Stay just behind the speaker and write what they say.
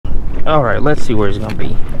All right, let's see where he's gonna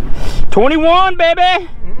be. 21, baby.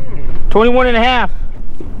 21 and a half.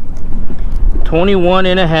 21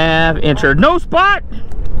 and a half incher. No spot.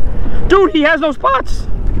 Dude, he has no spots.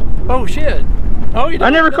 Oh shit. Oh, you I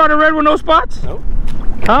never caught a red with no spots. Nope.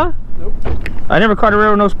 Huh? Nope. I never caught a red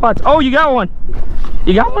with no spots. Oh, you got one.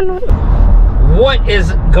 You got one? What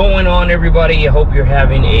is going on, everybody? I hope you're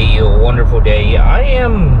having a wonderful day. I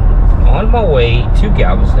am on my way to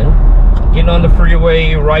Galveston, getting on the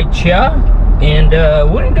freeway right here, and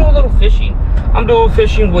we're gonna do a little fishing. I'm doing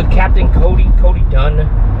fishing with Captain Cody Dunn.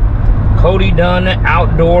 Cody Dunn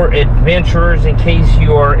Outdoor Adventurers. In case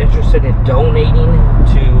you are interested in donating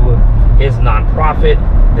to his nonprofit,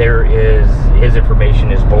 his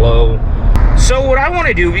information is below. So what I want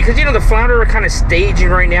to do, because you know the flounder are kind of staging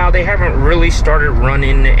right now, they haven't really started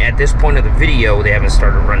running at this point of the video. They haven't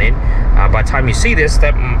started running. By the time you see this,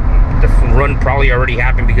 the run probably already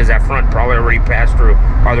happened, because that front probably already passed through,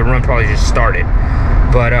 or the run probably just started.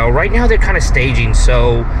 But right now they're kind of staging,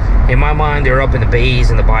 so in my mind they're up in the bays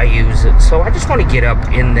and the bayous. So I just want to get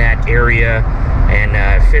up in that area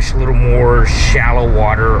and fish a little more shallow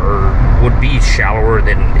water, or would be shallower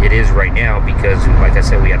than it is right now, because like I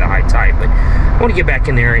said, we had a high tide. But I want to get back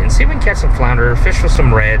in there and see if we can catch some flounder, fish with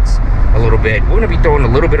some reds a little bit. We're going to be throwing a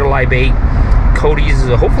little bit of live bait. Cody's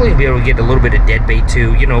hopefully be able to get a little bit of dead bait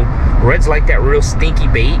too. You know, reds like that real stinky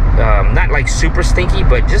bait, not like super stinky,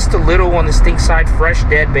 but just a little on the stink side, fresh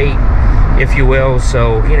dead bait, if you will.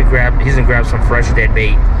 So he's gonna grab some fresh dead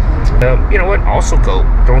bait. You know what? Also goat,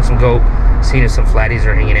 throwing some goat, seeing if some flatties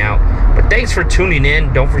are hanging out. But thanks for tuning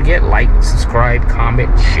in. Don't forget, like, subscribe,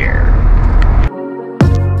 comment, share.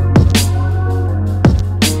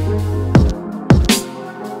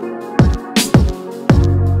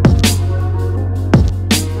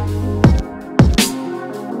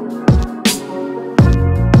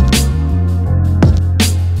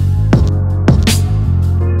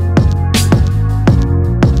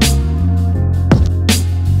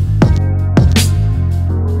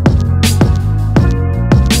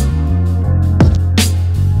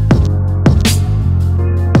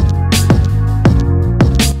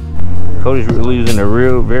 Cody's really using a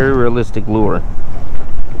very realistic lure.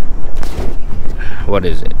 What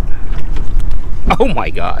is it? Oh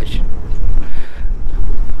my gosh!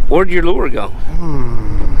 Where'd your lure go?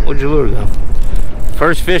 Where'd your lure go?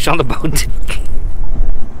 First fish on the boat.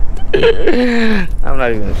 I'm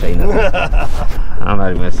not even gonna say nothing. I'm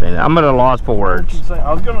not even gonna say that. I'm at a loss for words.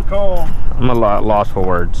 I was gonna call. I'm a loss for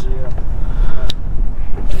words. Yeah.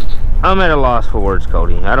 I'm at a loss for words,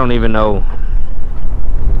 Cody. I don't even know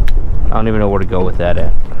where to go with that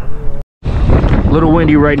at. A little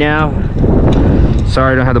windy right now.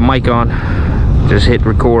 Sorry I don't have the mic on. Just hit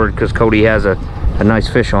record because Cody has a nice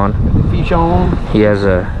fish on. Fish on. He's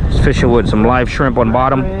fishing with some live shrimp on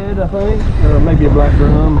bottom. Red, I think, or maybe a black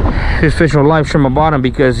drum. He's fishing with live shrimp on bottom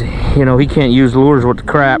because, you know, he can't use lures with the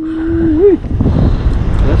crap.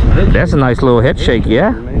 That's a nice little head shake,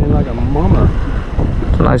 yeah. Man, like a mama.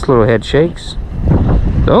 Nice little head shakes.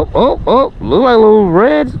 Oh, look like a little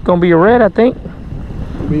red. It's gonna be a red, I think.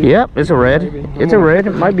 Yep, it's a red. It's a red.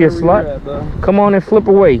 It might be a slut. Come on and flip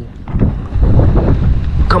away.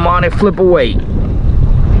 Come on and flip away.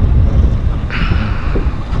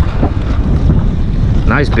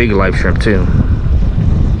 Nice big live shrimp too.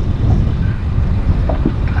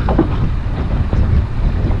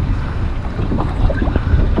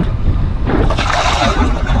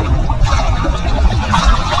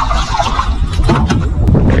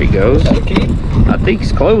 Goes. I think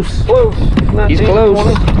he's close. He's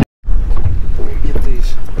close. Get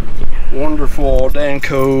these wonderful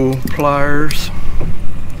Danco pliers.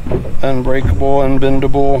 Unbreakable,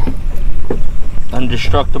 unbendable,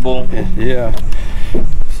 indestructible. Yeah.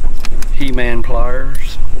 He-Man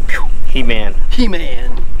pliers. He-Man.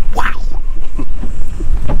 He-Man. Wow.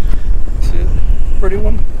 That's it. Pretty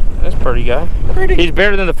one. That's pretty guy. Pretty. He's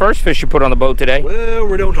better than the first fish you put on the boat today. Well,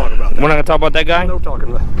 we don't talk about that. We're not gonna talk about that guy? No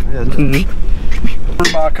talking about that.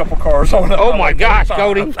 Buy a couple cars on it. Oh my gosh,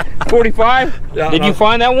 Cody. 45? Yeah, Did you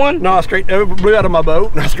find that one? No, it blew out of my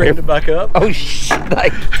boat and I straightened it back up. Oh shit.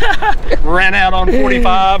 Ran out on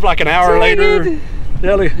 45 like an hour later.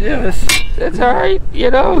 Yeah, that's alright.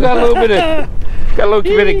 You know, got a little bit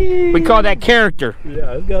of we call that character.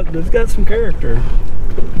 Yeah, it's got some character.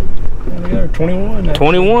 Yeah, 21.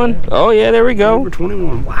 21? Oh yeah, there we go. Number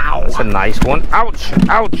 21. Wow. That's a nice one. Ouch,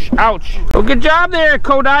 ouch, ouch. Well, good job there,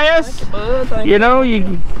 Codias. You know,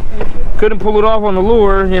 you couldn't pull it off on the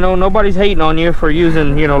lure. You know, nobody's hating on you for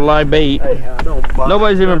using, you know, live bait. Hey,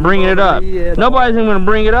 nobody's even bringing it up. Nobody's even gonna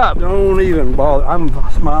bring it up. Don't even bother. I'm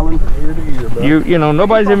smiling from ear to ear, bro. You know,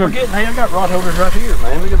 nobody's even. Hey, I got rod holders right here,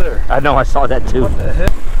 man. Look at there. I know, I saw that too. What the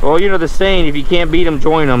heck? Well, you know the saying, if you can't beat them,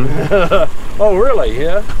 join them. Oh, really?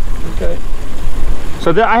 Yeah. Okay.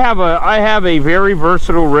 So I have a very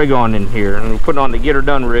versatile rig on in here, and we're putting on the Get Her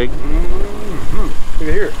Done rig. Look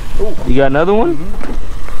at here. Ooh. You got another one?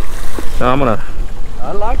 So I'm gonna.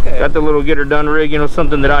 I like that. Got the little Get Her Done rig. You know,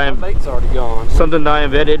 something that My bait's already gone. something that I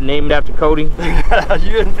invented, named after Cody.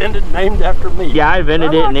 You invented, named after me. Yeah, I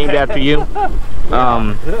invented it, named after you.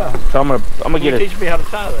 Yeah. So I'm gonna get teach me how to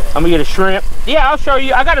tie that. I'm gonna get a shrimp. Yeah, I'll show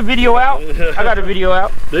you. I got a video out. I got a video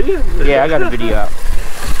out. Do you? Yeah, I got a video out.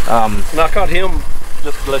 And I caught him,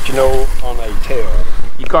 just to let you know, on a tail.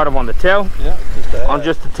 You caught him on the tail? Yeah, just that. On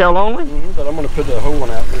just the tail only? But I'm gonna put the whole one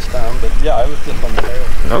out this time. But yeah, it was just on the tail.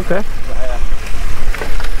 Okay.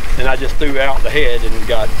 And I just threw out the head and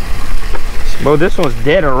got. Well, this one's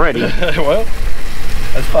dead already. Well,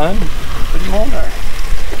 that's fine. What do you want there?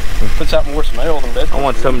 It puts out more smell than that. I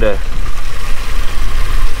want some to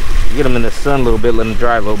get them in the sun a little bit, let them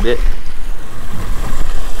dry a little bit.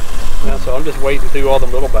 Yeah, so I'm just waiting through all the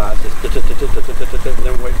little bites, and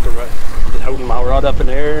then waiting for just holding my rod up in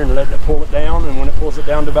the air and letting it pull it down. And when it pulls it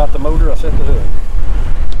down to about the motor, I set the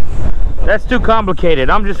hook. That's too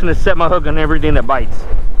complicated. I'm just gonna set my hook on everything that bites.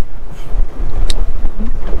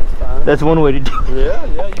 That's one way to do it. Yeah,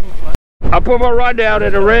 you can find. I put my rod down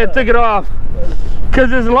and the red took it off. Cause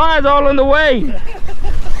this line's all in the way.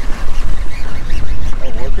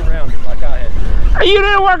 I'll work around it like I had to. You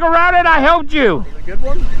didn't work around it, I helped you. Is it a good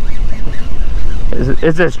one?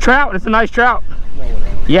 It's a trout, it's a nice trout. No, it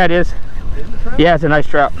ain't. Yeah, it is. Is it a trout? Yeah, it's a nice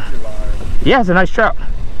trout. You're a liar. Yeah, it's a nice trout.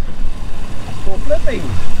 Well, flipping.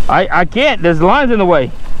 I can't, there's lines in the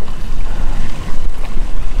way.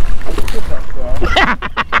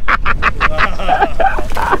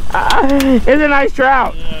 It's a nice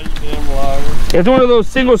trout. Yeah, you damn liar. It's one of those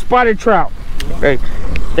single spotted trout. Right.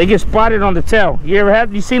 They get spotted on the tail.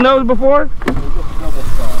 You seen those before?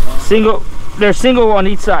 Single, they're single on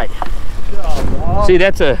each side. See,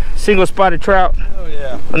 that's a single spotted trout. Oh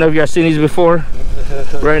yeah. I don't know if you guys seen these before.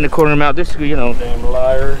 Right in the corner of the mouth. This, you know. Damn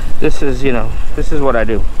liar. This is, you know, this is what I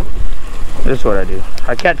do. This is what I do.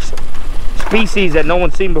 I catch species that no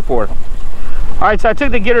one's seen before. All right, so I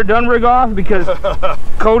took the Get Her Done rig off because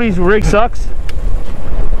Cody's rig sucks.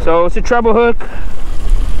 So it's a treble hook.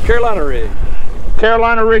 Carolina rig.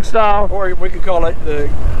 Carolina rig style. Or we could call it the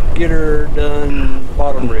Get Her Done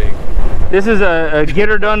bottom rig. This is a Get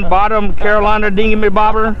Her Done bottom Carolina dinghy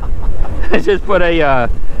bobber. I just put a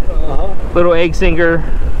little egg sinker.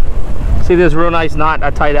 See this real nice knot? I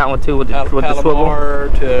tied that one too with the swivel. Palomar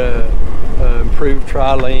to improved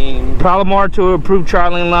trilene. Palomar to improved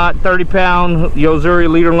trilene knot, 30-pound Yozuri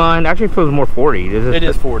leader line. Actually, it feels more 40. It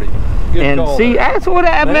is 40. Good and call see, there. that's what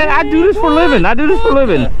man. I do this for a living. I do this for a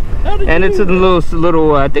living. And it's a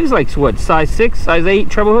little. I think it's like what, size 6, size 8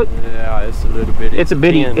 treble hook. Yeah, it's a little bitty. It's a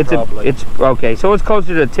bitty. 10 it's probably. it's okay. So it's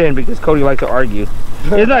closer to 10 because Cody likes to argue.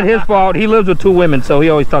 It's not his fault. He lives with 2 women, so he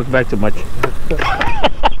always talks back too much.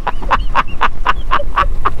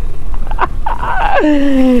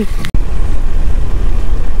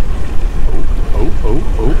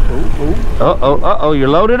 Uh-oh, you're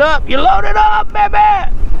loaded up. You're loaded up, baby.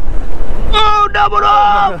 Oh, doubled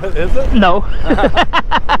up. Is it? No.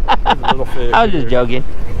 There's a little fish I was just joking.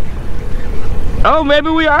 Oh, maybe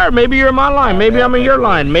we are. Maybe you're in my line. Maybe I'm in your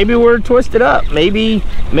line. Maybe we're twisted up. Maybe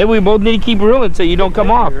we both need to keep reeling so you don't come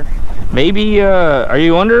off. Maybe, are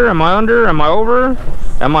you under? Am I under? Am I over?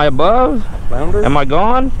 Am I above? Flounder? Am I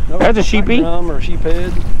gone? No, that's a sheepy. Or a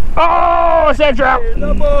sheephead. Oh, it's that trout.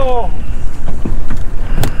 Double.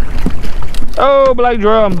 Oh, black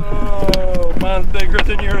drum. Oh, mine's bigger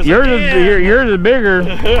than yours. Yours is bigger.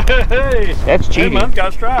 Hey, That's cheating. Hey, mine's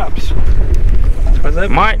got stripes.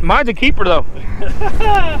 Mine's a keeper though.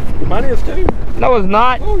 Mine is too. No, it's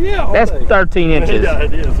not. Oh yeah. That's 13 inches. Yeah,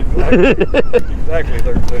 it is exactly. Exactly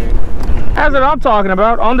 13. That's what I'm talking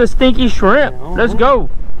about on the stinky shrimp. Let's go.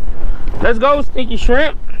 Let's go, stinky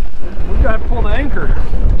shrimp. We got to pull the anchor.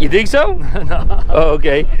 You think so? No. Oh,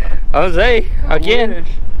 okay. I was say I can.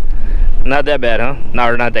 Not that bad, huh?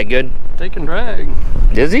 No, not that good. Take and drag.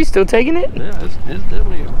 Is he still taking it? Yeah, it's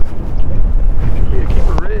definitely should be a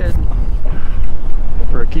keeper red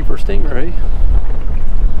or a keeper stingray.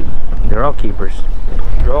 They're all keepers.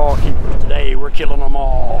 They're all keepers today. We're killing them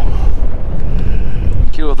all.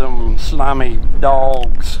 Kill them slimy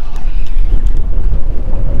dogs.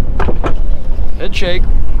 Head shake.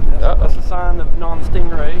 That's a sign of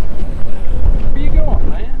non-stingray. Where you going,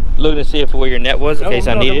 man? Looking to see if where your net was in case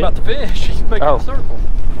I need it. About the fish. He's making a circle.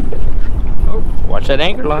 Oh. Watch that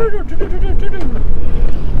anchor line.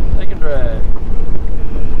 They can drag.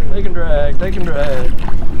 They can drag. They can drag.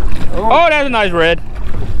 Oh, that's a nice red.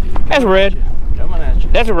 That's a red. Coming at you.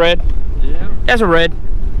 That's a red. Yeah. That's a red.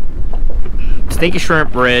 Stinky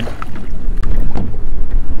shrimp red.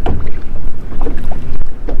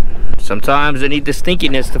 Sometimes they need the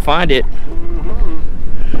stinkiness to find it.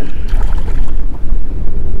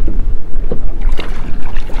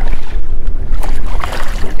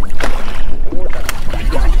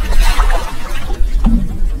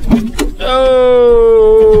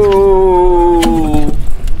 Oh,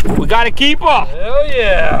 we got a keeper. Hell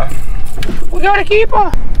yeah. We got a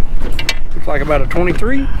keeper. Looks like about a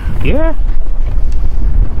 23. Yeah.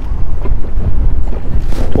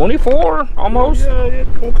 24, almost. Yeah,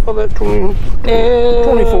 we'll call that 20.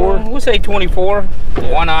 24. We'll say 24.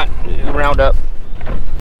 Yeah. Why not? Yeah. Round up.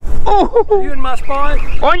 Oh! Are you in my spot?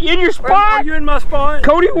 In your spot? Are you in my spot?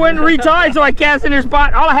 Cody went and retied, so I cast in your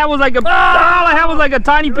spot. All I had was like a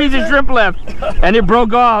tiny piece of shrimp left, and it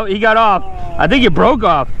broke off. He got off. I think it broke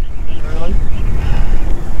off. Really?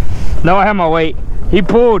 No, I have my weight. He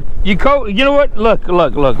pulled. You know what? Look.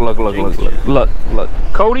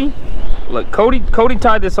 Cody. Look, Cody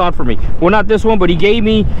tied this on for me. Well, not this one, but he gave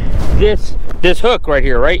me this hook right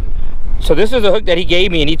here, right? So this is the hook that he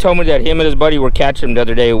gave me, and he told me that him and his buddy were catching him the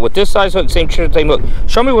other day with this size hook, same hook.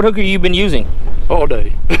 Show me what hook you've been using. All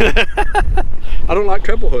day. I don't like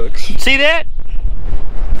treble hooks. See that?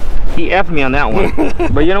 He effed me on that one.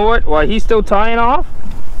 But you know what? While he's still tying off,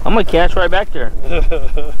 I'm gonna catch right back there.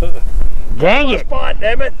 Dang it! Spot,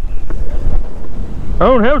 damn it! I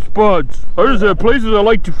don't have spots. I just have places I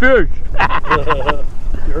like to fish.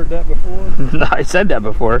 You heard that before? No, I said that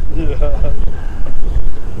before. Yeah.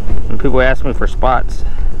 When people ask me for spots,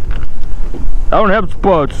 I don't have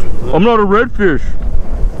spots. I'm not a redfish.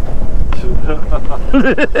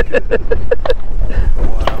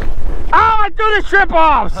 Wow. Oh, I threw the shrimp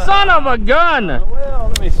off! Son of a gun! Well,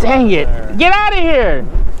 let me dang it! There. Get out of here!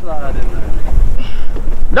 Slide in there.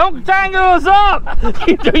 Don't tangle us up!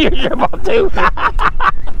 You threw your shrimp off too.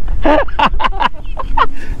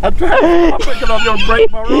 I'm thinking I'm gonna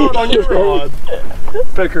break my rod on your rod.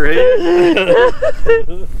 Pick her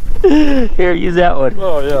head. Here, use that one.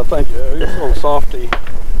 Oh yeah, thank you. It's a little softy.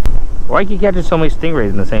 Why are you catching so many stingrays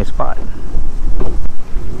in the same spot?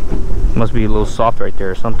 Must be a little soft right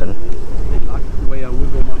there or something. I like the way I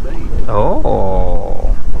wiggle my bait.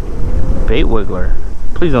 Oh, bait wiggler.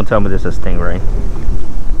 Please don't tell me this is a stingray.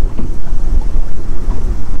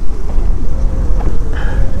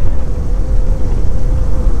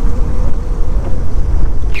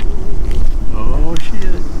 Oh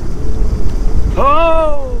shit.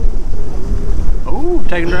 Oh! Oh,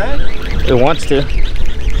 taking drag? It wants to.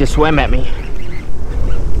 Just swim at me.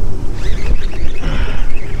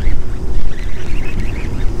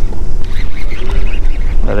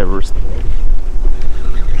 Another roost.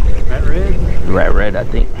 Rat red? Rat red, I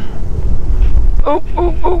think. Oh,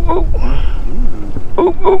 oh, oh, oh.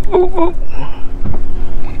 Oh, oh, oh, oh.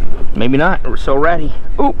 Maybe not. We're so ratty.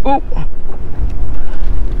 Oh, oh.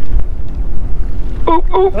 Oh,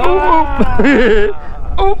 oh, oh, oh.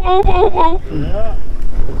 Oh, oh, oh, oh. Yeah.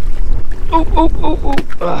 Oh, oh, oh, oh.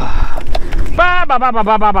 Ba, ba, ba, ba,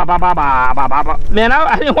 ba, ba, ba, ba, ba, ba, ba. Man,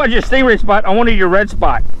 I didn't want your stingray spot. I wanted your red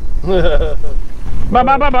spot. Ba,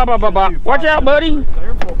 ba, ba, ba, ba, ba, ba. Watch out, buddy.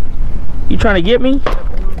 Careful. You trying to get me?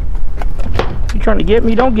 You trying to get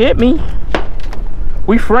me? Don't get me.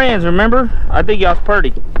 We friends, remember? I think y'all's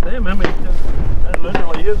purty. Damn, I mean, that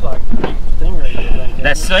literally is like stingray.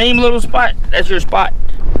 That same little spot. That's your spot.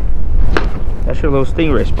 That's your little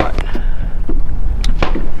stingray spot.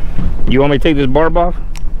 You want me to take this barb off?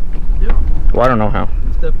 Yeah. Well, I don't know how.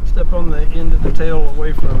 Step on the end of the tail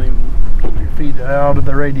away from him. Keep your feet out of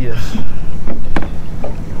the radius.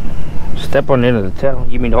 Step on the end of the tail.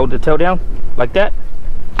 You mean hold the tail down? Like that?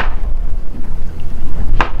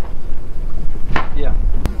 Yeah.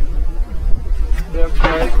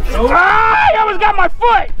 Oh. Ah, I almost got my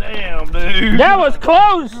foot! Damn, dude. That was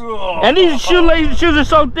close! Oh. And these shoes are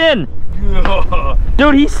so thin.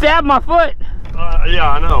 Dude, he stabbed my foot.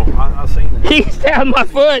 Yeah, I know. I seen that. He stabbed my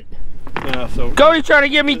foot. Yeah, so. Cody's trying to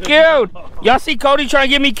get me killed. Y'all see Cody trying to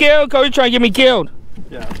get me killed? Cody trying to get me killed.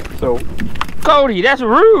 Yeah, so. Cody, that's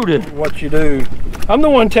rude. What you do. I'm the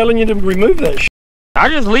one telling you to remove that shit. I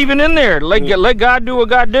just leave it in there. Let God do what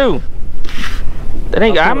God do. That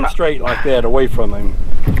ain't. I'm straight like that away from him.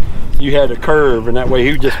 you had a curve, and that way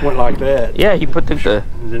he just went like that. Yeah, he put the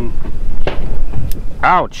And then,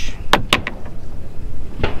 ouch.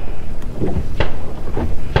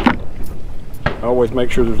 I always make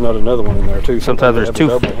sure there's not another one in there too. Sometimes there's two.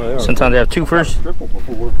 Sometimes they have two first. Triple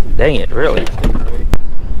before. Dang it, really?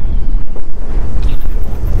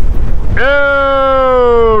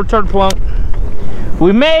 Oh, turtle plunk.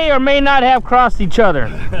 We may or may not have crossed each other.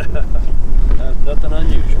 That's nothing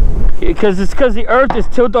unusual. Because it's because the earth is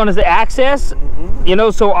tilted on its axis, you know,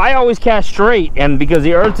 so I always cast straight, and because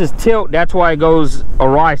the earth is tilt, that's why it goes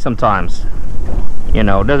awry sometimes. You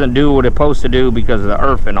know, it doesn't do what it's supposed to do because of the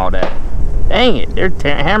earth and all that. Dang it, they're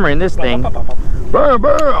hammering this thing. Boom,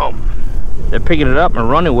 boom. They're picking it up and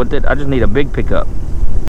running with it. I just need a big pickup.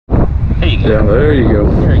 There you go. Yeah, there you go.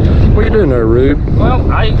 There you go. What are you doing there, Rube?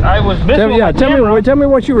 Well, I was missing my camera. Tell me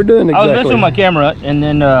what you were doing exactly. I was missing my camera and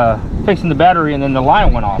then fixing the battery, and then the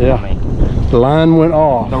line went off on me. The line went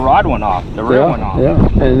off. The rod went off. The reel went off.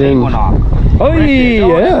 Yeah, and then went off. Oh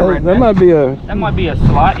yeah, that might be a. That might be a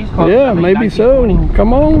slot. He's close. Yeah, maybe so.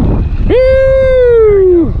 Come on.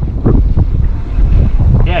 Woo!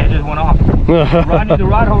 Yeah, it just went off. The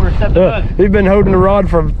rod holder stepped up. He's been holding the rod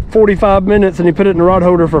for 45 minutes, and he put it in the rod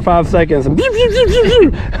holder for 5 seconds. And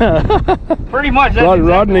pretty much. That's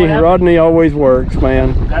Rodney always works,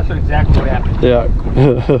 man. That's exactly what happened. Yeah.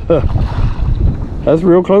 That's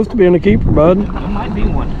real close to being a keeper, bud. It might be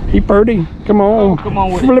one. He pretty. Come on. Oh, come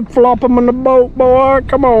on with Flip flop him in the boat, boy.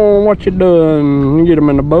 Come on. What you doing? You get him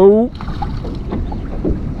in the boat.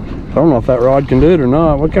 I don't know if that rod can do it or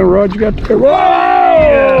not. What kind of rod you got there? Whoa!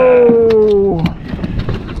 Yeah.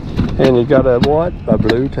 And he's got a what? A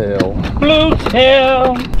blue tail. Blue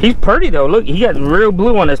tail. He's pretty though. Look, he got real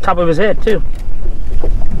blue on the top of his head too.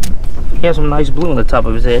 He has some nice blue on the top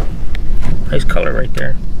of his head. Nice color right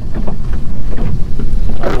there.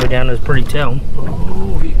 All the way down to his pretty tail.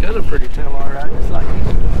 Oh, he got a pretty tail, all right. It's like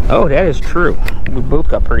oh, that is true. We both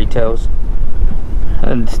got pretty tails.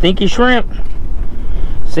 And stinky shrimp.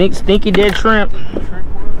 Stinky dead shrimp.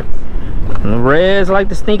 And the reds like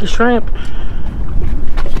the stinky shrimp.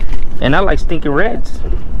 And I like stinky reds.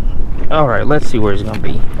 All right, let's see where he's gonna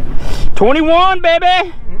be. 21,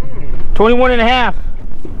 baby. 21 and a half.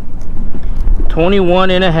 21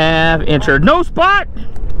 and a half incher. No spot.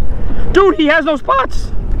 Dude, he has no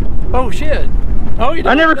spots. oh shit. Oh, you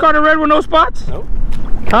I never caught a red with no spots. Nope.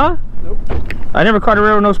 Huh? Nope. I never caught a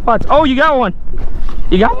red with no spots. Oh, you got one.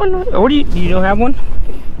 You got one? What do you don't have one?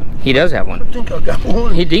 He does have one. I think I got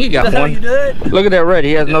one. He did got one. You did? Look at that red.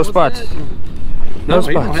 He has no spots. No spots.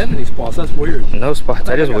 He don't have any spots. That's weird. No spots.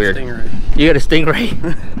 That is weird. You got a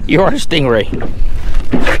stingray. You are a stingray.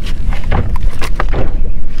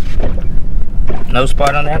 No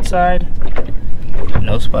spot on that side.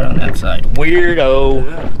 No spot on that side. Weirdo.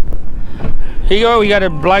 Yeah. Here you go. We got a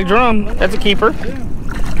black drum. That's a keeper.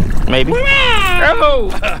 Maybe.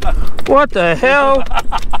 Oh! What the hell?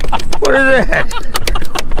 What is that?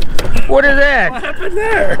 What is that? What happened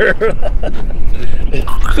there?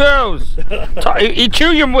 Close. You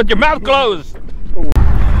chew your with your mouth closed.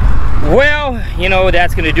 Well, you know,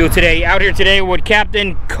 that's gonna do it today. Out here today with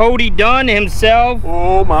Captain Cody Dunn himself.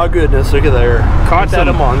 Oh my goodness, look at there. Caught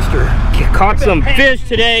a monster. Caught some fish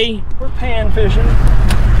today. We're pan fishing.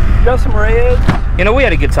 Got some reds. You know, we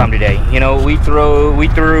had a good time today. You know, we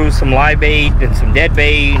threw some live bait and some dead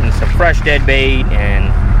bait and some fresh dead bait and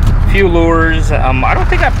a few lures. I don't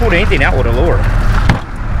think I pulled anything out with a lure.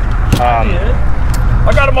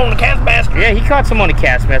 I got him on the Castmaster. Yeah, he caught some on the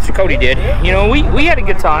Castmaster. Cody did. You know, we had a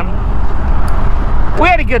good time. We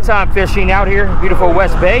had a good time fishing out here in beautiful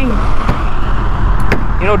West Bay.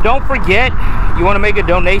 You know, don't forget, you want to make a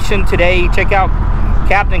donation today, check out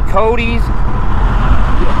Captain Cody's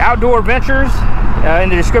Outdoor Adventures in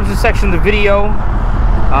the description section of the video.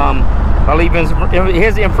 I'll leave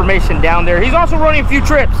his information down there. He's also running a few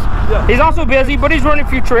trips. Yeah. He's also busy, but he's running a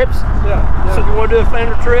few trips. Yeah. So if you want to do a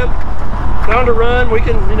flounder trip, flounder run, we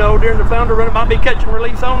can, you know, during the flounder run, it might be catch and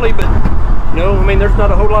release only, but, you know, I mean, there's not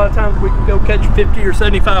a whole lot of times we can go catch 50 or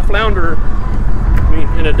 75 flounder, I mean,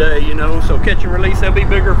 in a day, you know, so catch and release, there'll be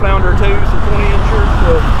bigger flounder too, some 20 inchers,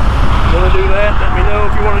 so if you want to do that, let me know.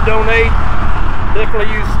 If you want to donate,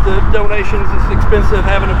 definitely use the donations. It's expensive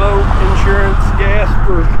having a boat, insurance, gas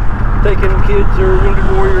for taking kids or wounded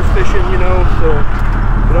warriors fishing, you know, so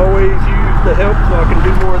you can always use the help so I can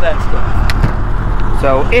do more of that stuff.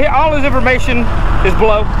 So all his information is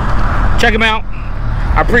below. Check him out.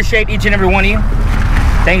 I appreciate each and every one of you.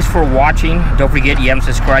 Thanks for watching. Don't forget, you haven't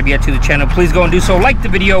subscribed yet to the channel, please go and do so. Like the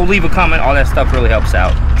video, leave a comment. All that stuff really helps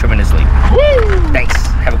out tremendously. Woo!